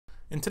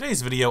In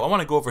today's video, I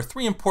want to go over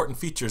three important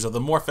features of the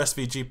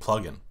MorphSVG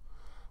plugin.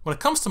 When it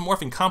comes to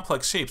morphing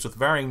complex shapes with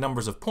varying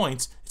numbers of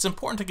points, it's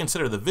important to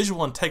consider the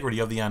visual integrity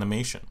of the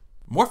animation.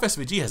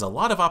 MorphSVG has a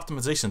lot of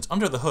optimizations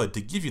under the hood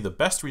to give you the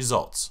best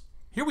results.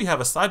 Here we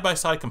have a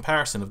side-by-side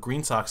comparison of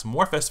GreenSock's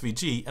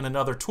MorphSVG and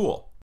another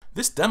tool.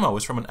 This demo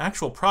is from an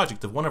actual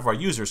project of one of our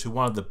users who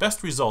wanted the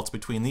best results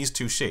between these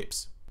two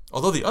shapes.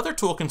 Although the other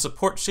tool can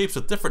support shapes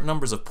with different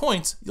numbers of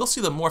points, you'll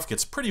see the morph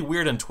gets pretty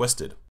weird and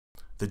twisted.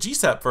 The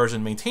GSAP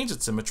version maintains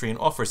its symmetry and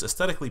offers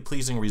aesthetically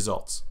pleasing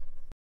results.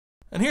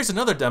 And here's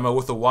another demo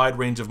with a wide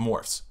range of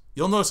morphs.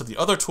 You'll notice that the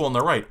other tool on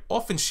the right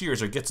often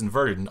shears or gets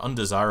inverted in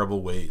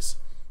undesirable ways.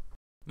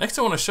 Next,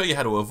 I want to show you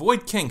how to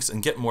avoid kinks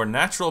and get more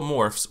natural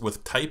morphs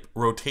with type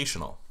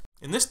rotational.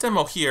 In this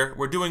demo here,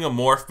 we're doing a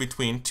morph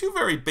between two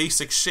very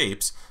basic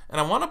shapes,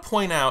 and I want to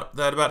point out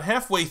that about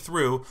halfway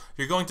through,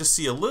 you're going to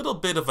see a little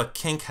bit of a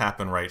kink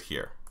happen right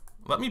here.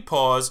 Let me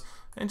pause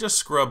and just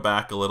scrub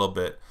back a little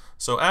bit.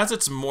 So as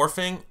it's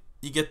morphing,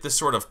 you get this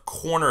sort of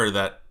corner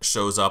that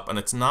shows up, and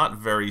it's not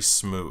very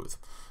smooth.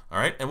 All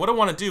right, and what I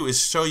want to do is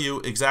show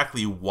you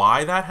exactly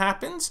why that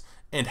happens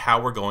and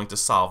how we're going to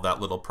solve that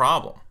little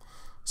problem.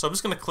 So I'm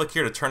just going to click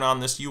here to turn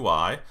on this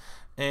UI,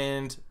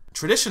 and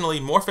traditionally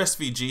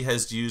MorphSVG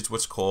has used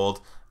what's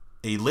called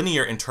a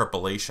linear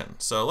interpolation.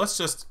 So let's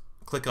just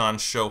click on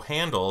Show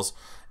Handles,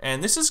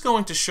 and this is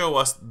going to show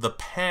us the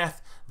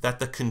path that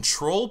the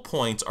control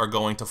points are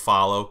going to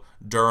follow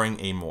during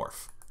a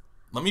morph.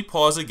 Let me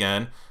pause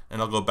again,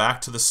 and I'll go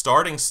back to the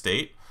starting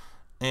state,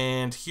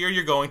 and here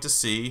you're going to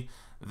see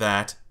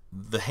that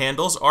the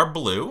handles are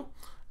blue,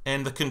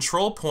 and the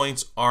control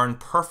points are in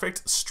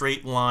perfect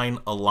straight line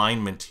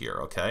alignment here,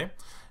 okay?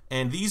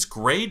 And these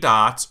gray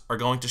dots are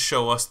going to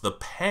show us the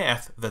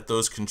path that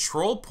those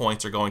control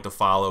points are going to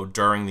follow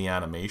during the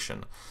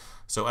animation.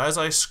 So as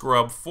I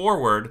scrub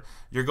forward,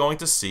 you're going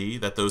to see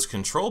that those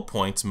control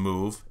points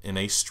move in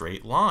a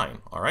straight line,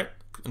 all right?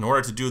 In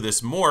order to do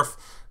this morph,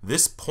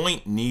 this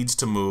point needs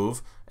to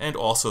move, and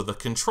also the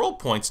control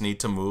points need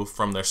to move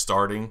from their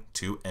starting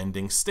to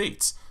ending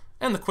states.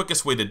 And the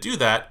quickest way to do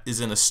that is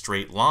in a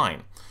straight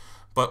line.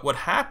 But what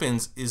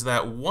happens is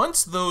that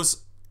once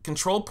those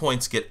control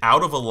points get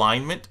out of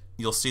alignment,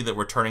 you'll see that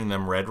we're turning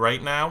them red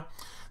right now,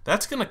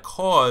 that's going to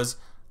cause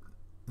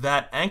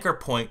that anchor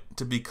point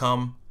to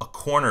become a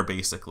corner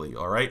basically,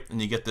 all right?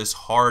 And you get this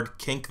hard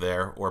kink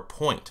there, or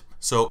point.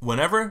 So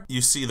whenever you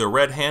see the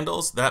red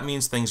handles, that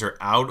means things are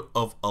out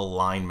of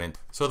alignment.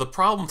 So the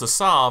problem to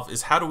solve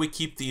is how do we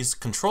keep these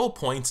control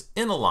points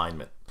in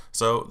alignment?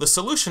 So the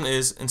solution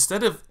is,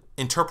 instead of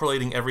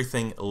interpolating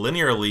everything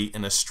linearly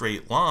in a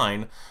straight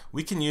line,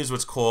 we can use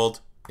what's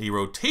called a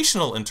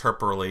rotational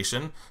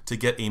interpolation to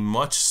get a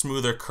much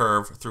smoother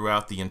curve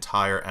throughout the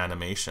entire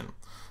animation.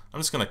 I'm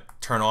just going to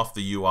turn off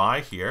the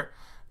UI here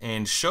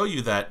and show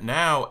you that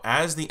now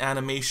as the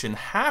animation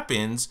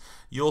happens,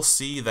 you'll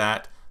see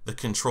that the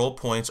control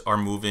points are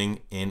moving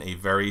in a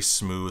very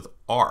smooth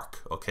arc.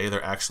 Okay,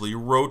 they're actually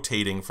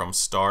rotating from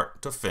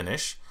start to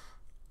finish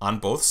on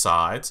both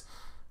sides,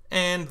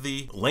 and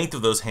the length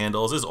of those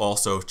handles is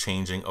also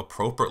changing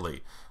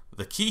appropriately.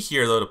 The key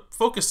here, though, to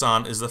focus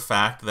on is the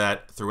fact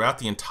that throughout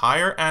the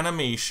entire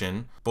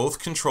animation, both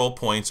control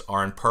points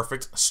are in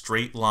perfect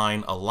straight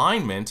line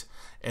alignment,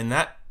 and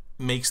that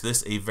makes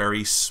this a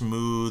very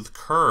smooth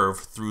curve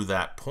through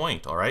that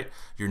point, all right?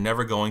 You're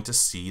never going to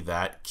see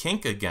that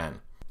kink again.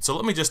 So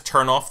let me just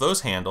turn off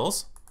those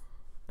handles,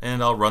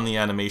 and I'll run the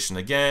animation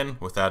again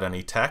without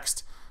any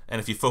text. And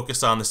if you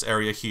focus on this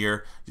area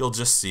here, you'll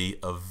just see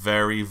a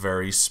very,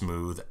 very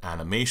smooth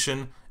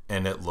animation,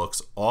 and it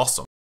looks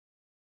awesome.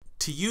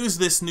 To use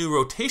this new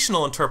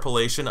rotational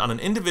interpolation on an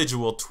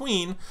individual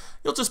tween,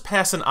 you'll just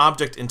pass an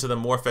object into the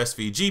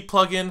MorphSVG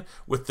plugin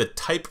with the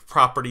type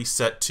property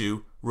set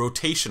to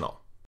rotational.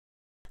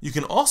 You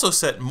can also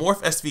set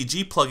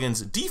MorphSVG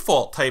plugin's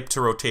default type to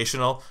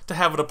rotational to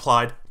have it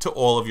applied to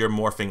all of your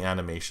morphing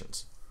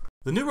animations.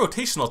 The new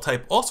rotational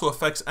type also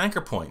affects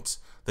anchor points.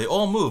 They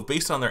all move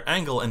based on their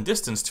angle and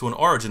distance to an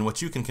origin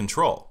which you can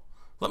control.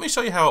 Let me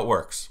show you how it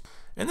works.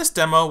 In this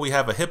demo, we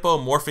have a hippo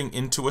morphing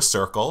into a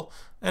circle,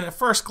 and at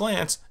first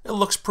glance, it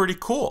looks pretty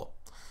cool.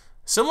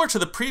 Similar to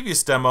the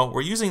previous demo,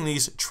 we're using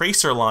these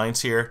tracer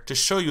lines here to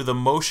show you the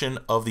motion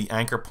of the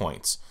anchor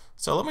points.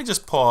 So let me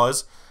just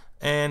pause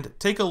and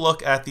take a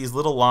look at these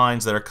little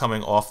lines that are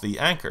coming off the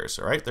anchors,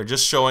 all right? They're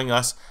just showing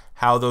us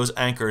how those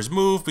anchors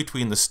move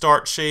between the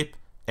start shape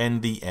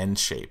and the end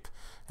shape.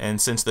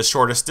 And since the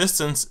shortest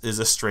distance is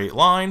a straight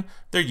line,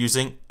 they're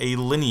using a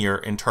linear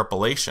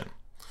interpolation.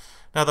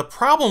 Now the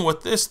problem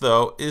with this,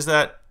 though, is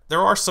that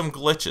there are some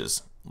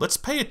glitches. Let's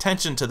pay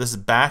attention to this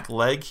back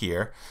leg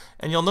here,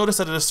 and you'll notice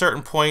that at a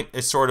certain point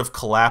it sort of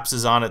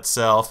collapses on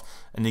itself,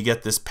 and you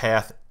get this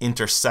path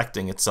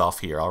intersecting itself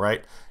here, all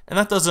right? And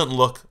that doesn't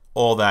look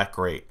all that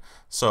great.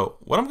 So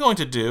what I'm going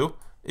to do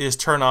is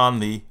turn on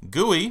the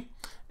GUI,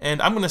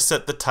 and I'm going to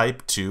set the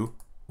type to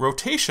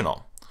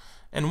rotational.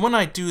 And when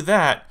I do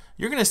that,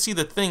 you're going to see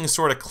that things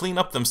sort of clean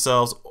up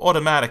themselves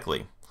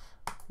automatically.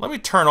 Let me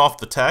turn off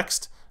the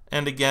text,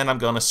 and again I'm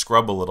going to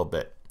scrub a little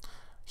bit.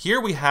 Here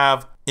we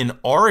have an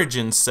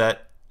origin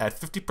set at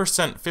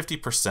 50%,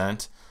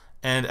 50%,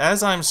 and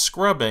as I'm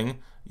scrubbing,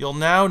 you'll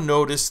now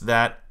notice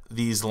that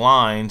these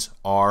lines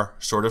are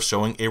sort of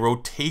showing a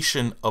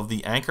rotation of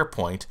the anchor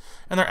point,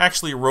 and they're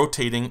actually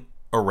rotating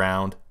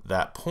around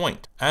that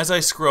point. As I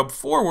scrub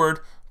forward,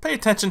 pay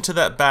attention to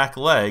that back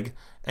leg,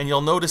 and you'll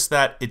notice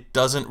that it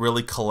doesn't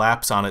really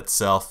collapse on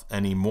itself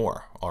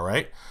anymore, all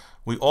right?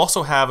 We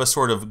also have a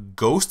sort of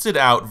ghosted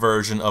out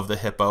version of the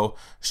hippo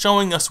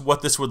showing us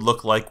what this would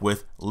look like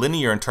with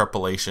linear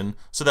interpolation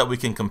so that we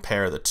can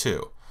compare the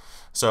two.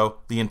 So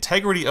the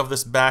integrity of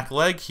this back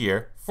leg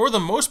here, for the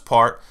most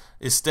part,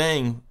 is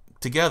staying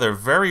together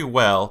very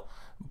well,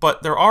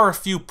 but there are a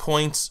few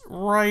points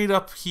right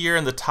up here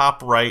in the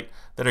top right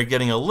that are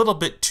getting a little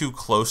bit too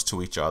close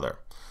to each other.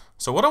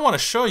 So what I want to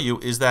show you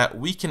is that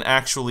we can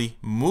actually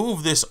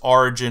move this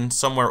origin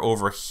somewhere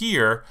over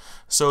here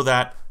so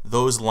that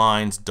those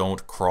lines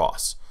don't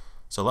cross.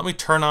 So let me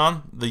turn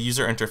on the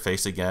user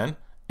interface again,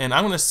 and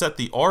I'm going to set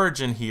the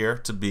origin here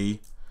to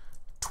be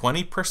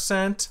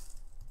 20%,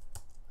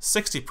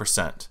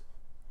 60%.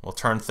 We'll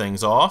turn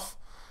things off,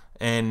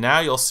 and now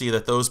you'll see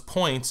that those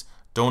points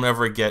don't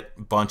ever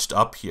get bunched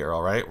up here,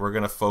 all right? We're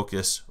going to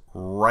focus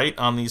right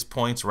on these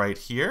points right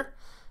here,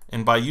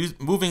 and by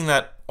moving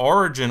that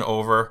origin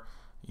over,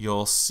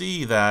 you'll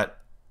see that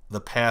the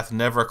path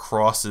never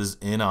crosses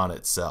in on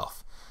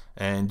itself.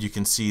 And you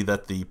can see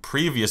that the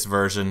previous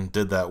version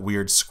did that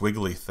weird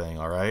squiggly thing,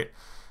 all right?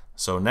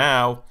 So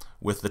now,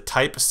 with the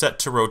type set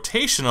to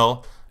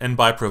rotational, and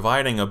by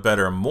providing a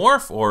better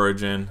morph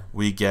origin,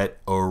 we get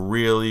a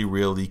really,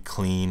 really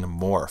clean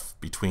morph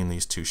between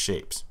these two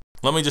shapes.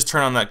 Let me just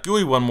turn on that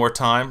GUI one more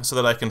time so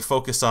that I can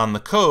focus on the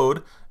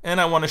code,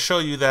 and I want to show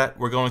you that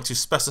we're going to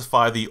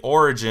specify the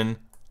origin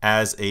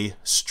as a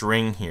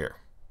string here.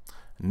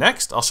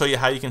 Next, I'll show you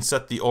how you can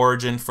set the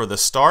origin for the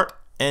start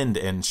and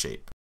end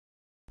shape.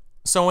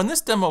 So in this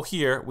demo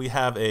here, we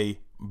have a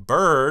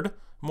bird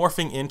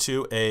morphing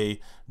into a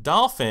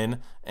dolphin,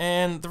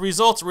 and the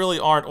results really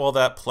aren't all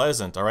that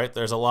pleasant, all right?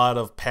 There's a lot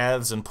of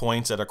paths and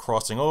points that are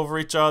crossing over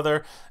each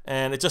other,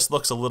 and it just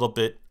looks a little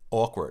bit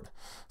awkward.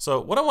 So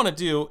what I want to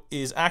do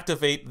is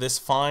activate this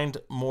find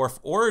morph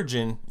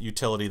origin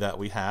utility that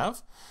we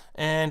have.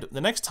 And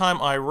the next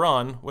time I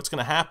run, what's going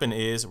to happen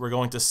is we're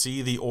going to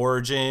see the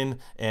origin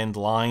and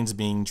lines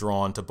being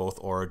drawn to both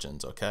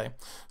origins, okay?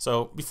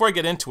 So before I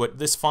get into it,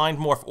 this find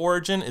morph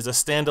origin is a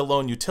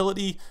standalone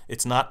utility.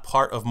 It's not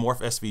part of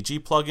MorphSVG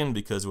plugin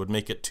because it would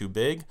make it too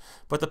big.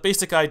 But the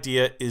basic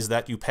idea is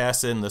that you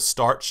pass in the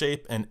start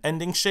shape and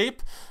ending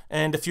shape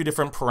and a few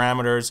different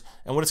parameters.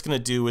 And what it's going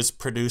to do is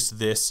produce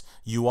this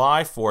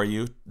UI for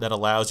you that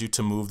allows you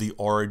to move the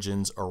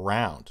origins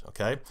around,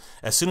 okay?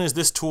 As soon as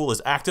this tool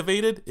is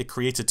activated, it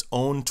creates its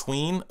own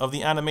tween of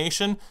the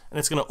animation, and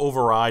it's going to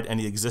override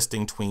any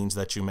existing tweens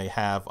that you may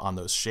have on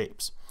those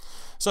shapes.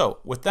 So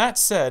with that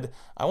said,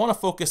 I want to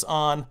focus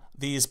on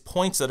these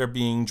points that are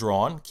being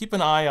drawn. Keep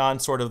an eye on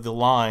sort of the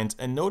lines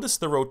and notice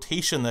the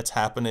rotation that's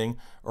happening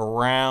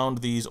around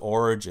these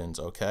origins,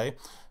 okay?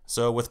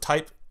 So with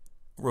type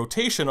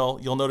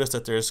rotational, you'll notice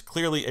that there's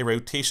clearly a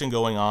rotation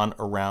going on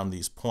around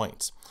these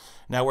points.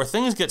 Now where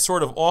things get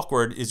sort of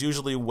awkward is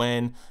usually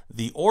when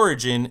the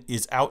origin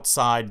is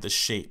outside the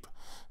shape.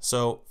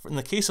 So in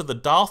the case of the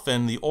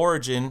dolphin, the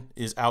origin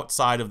is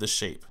outside of the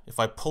shape. If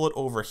I pull it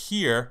over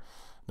here,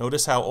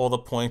 notice how all the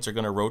points are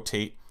going to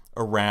rotate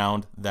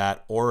around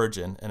that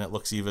origin, and it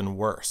looks even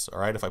worse. All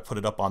right, if I put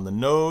it up on the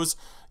nose,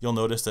 you'll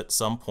notice that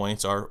some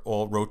points are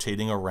all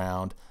rotating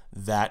around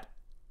that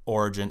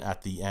origin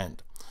at the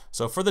end.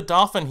 So for the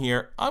dolphin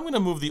here, I'm going to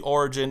move the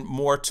origin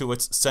more to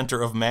its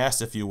center of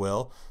mass, if you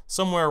will,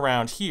 somewhere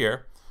around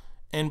here.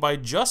 And by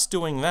just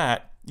doing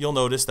that, you'll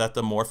notice that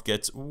the morph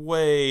gets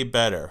way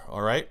better,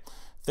 all right?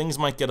 Things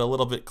might get a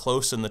little bit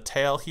close in the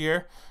tail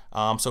here.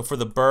 So for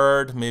the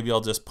bird, maybe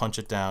I'll just punch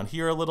it down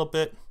here a little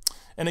bit.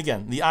 And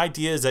again, the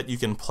idea is that you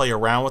can play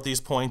around with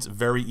these points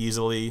very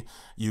easily.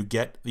 You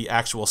get the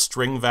actual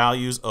string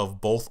values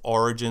of both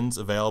origins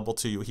available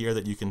to you here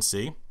that you can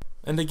see.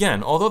 And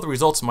again, although the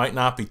results might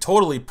not be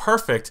totally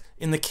perfect,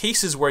 in the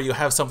cases where you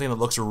have something that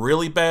looks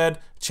really bad,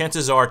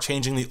 chances are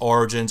changing the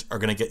origins are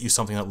going to get you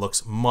something that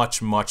looks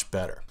much, much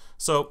better.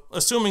 So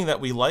assuming that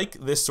we like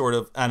this sort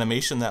of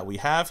animation that we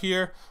have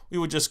here, we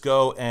would just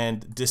go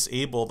and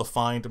disable the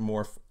find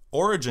morph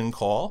origin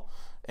call,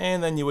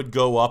 and then you would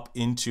go up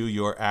into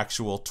your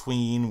actual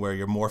tween where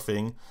you're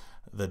morphing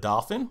the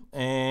dolphin.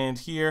 And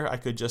here I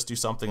could just do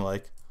something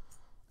like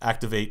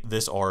activate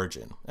this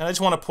origin. And I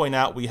just want to point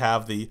out we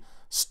have the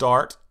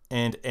start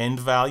and end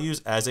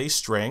values as a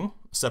string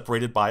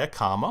separated by a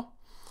comma.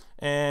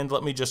 And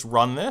let me just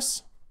run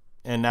this.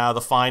 And now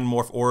the find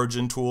morph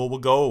origin tool will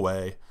go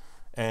away.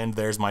 And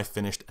there's my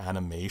finished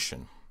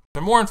animation.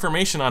 For more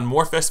information on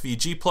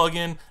MorphSVG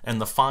plugin and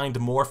the find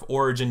morph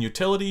origin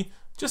utility,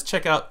 just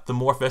check out the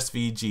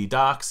MorphSVG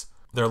docs.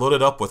 They're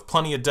loaded up with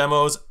plenty of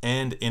demos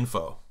and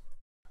info.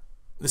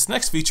 This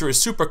next feature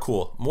is super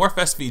cool.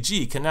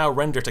 MorphSVG can now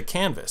render to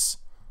canvas.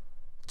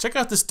 Check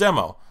out this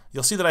demo.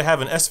 You'll see that I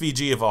have an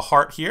SVG of a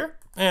heart here,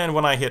 And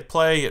when I hit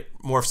play, it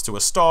morphs to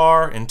a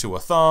star, into a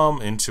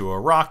thumb, into a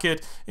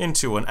rocket,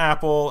 into an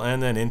apple,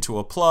 and then into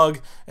a plug,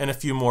 and a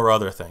few more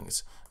other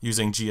things.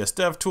 Using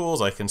GSDev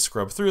tools, I can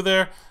scrub through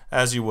there,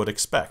 as you would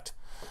expect.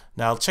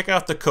 Now check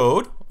out the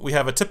code. We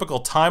have a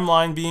typical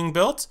timeline being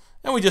built,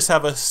 and we just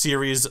have a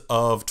series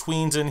of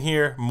tweens in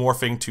here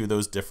morphing to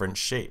those different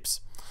shapes.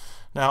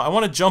 Now I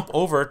want to jump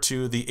over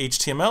to the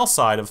HTML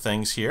side of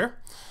things here,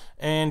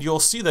 and you'll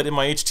see that in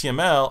my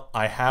HTML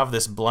I have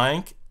this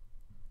blank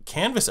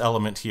canvas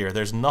element here.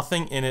 There's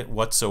nothing in it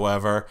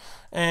whatsoever,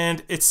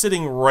 and it's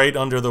sitting right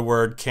under the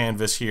word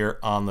canvas here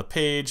on the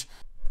page.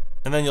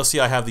 And then you'll see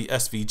I have the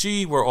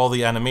SVG where all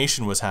the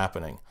animation was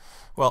happening.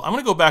 Well, I'm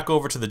going to go back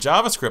over to the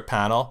JavaScript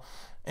panel,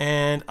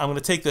 and I'm going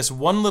to take this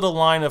one little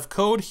line of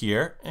code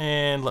here,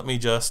 and let me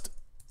just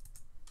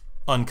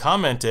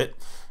uncomment it.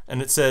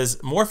 And it says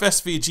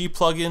MorphSVG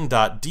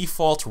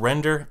plugin.default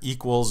render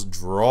equals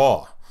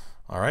draw.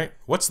 All right,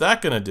 what's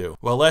that going to do?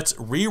 Well, let's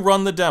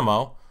rerun the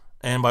demo,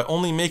 and by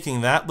only making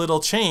that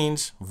little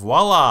change,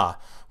 voila,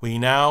 we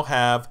now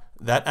have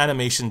that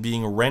animation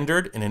being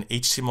rendered in an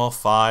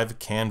HTML5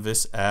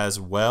 canvas as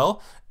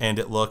well, and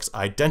it looks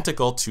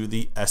identical to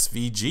the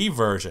SVG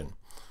version.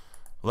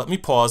 Let me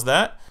pause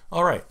that.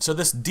 All right, so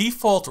this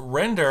default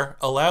render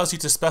allows you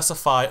to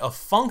specify a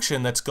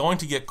function that's going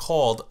to get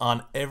called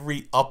on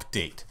every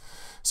update.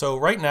 So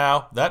right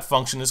now, that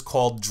function is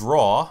called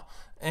draw,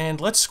 and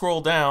let's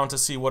scroll down to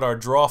see what our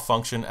draw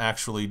function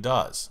actually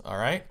does, all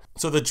right?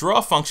 So the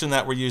draw function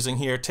that we're using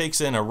here takes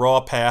in a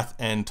raw path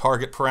and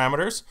target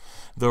parameters.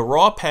 The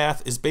raw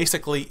path is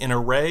basically an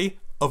array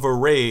of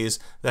arrays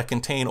that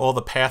contain all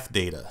the path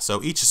data.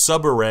 So each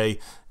subarray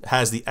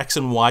has the X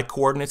and Y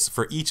coordinates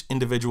for each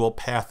individual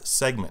path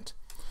segment.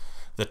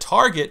 The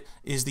target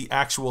is the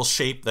actual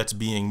shape that's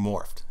being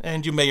morphed,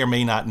 and you may or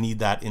may not need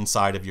that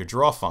inside of your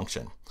draw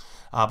function.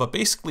 But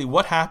basically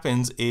what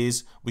happens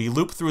is we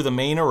loop through the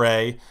main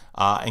array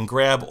and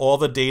grab all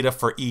the data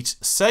for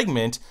each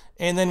segment,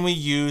 and then we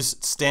use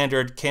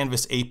standard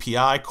Canvas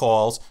API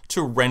calls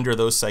to render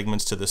those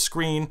segments to the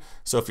screen.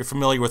 So if you're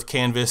familiar with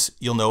Canvas,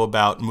 you'll know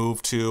about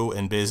move to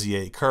and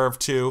Bezier curve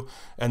to,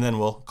 and then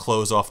we'll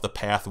close off the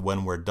path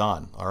when we're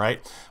done. All right.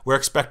 We're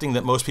expecting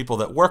that most people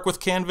that work with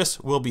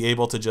Canvas will be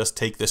able to just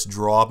take this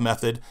draw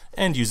method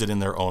and use it in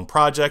their own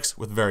projects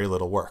with very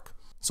little work.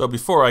 So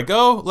before I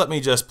go, let me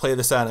just play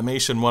this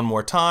animation one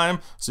more time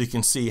so you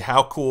can see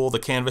how cool the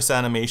canvas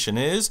animation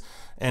is.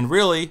 And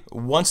really,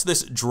 once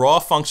this draw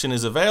function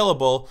is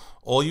available,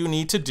 all you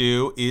need to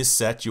do is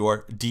set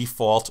your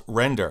default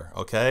render,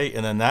 okay?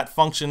 And then that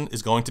function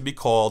is going to be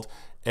called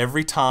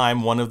every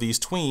time one of these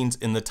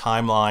tweens in the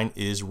timeline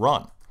is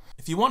run.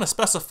 If you want to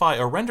specify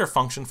a render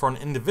function for an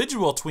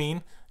individual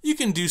tween, you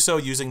can do so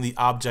using the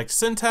object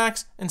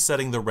syntax and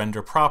setting the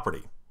render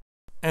property.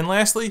 And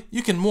lastly,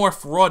 you can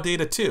morph raw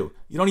data too.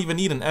 You don't even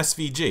need an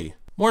SVG.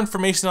 More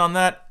information on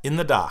that in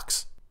the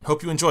docs.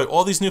 Hope you enjoy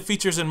all these new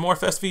features in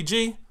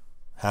MorphSVG.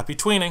 Happy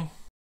tweening!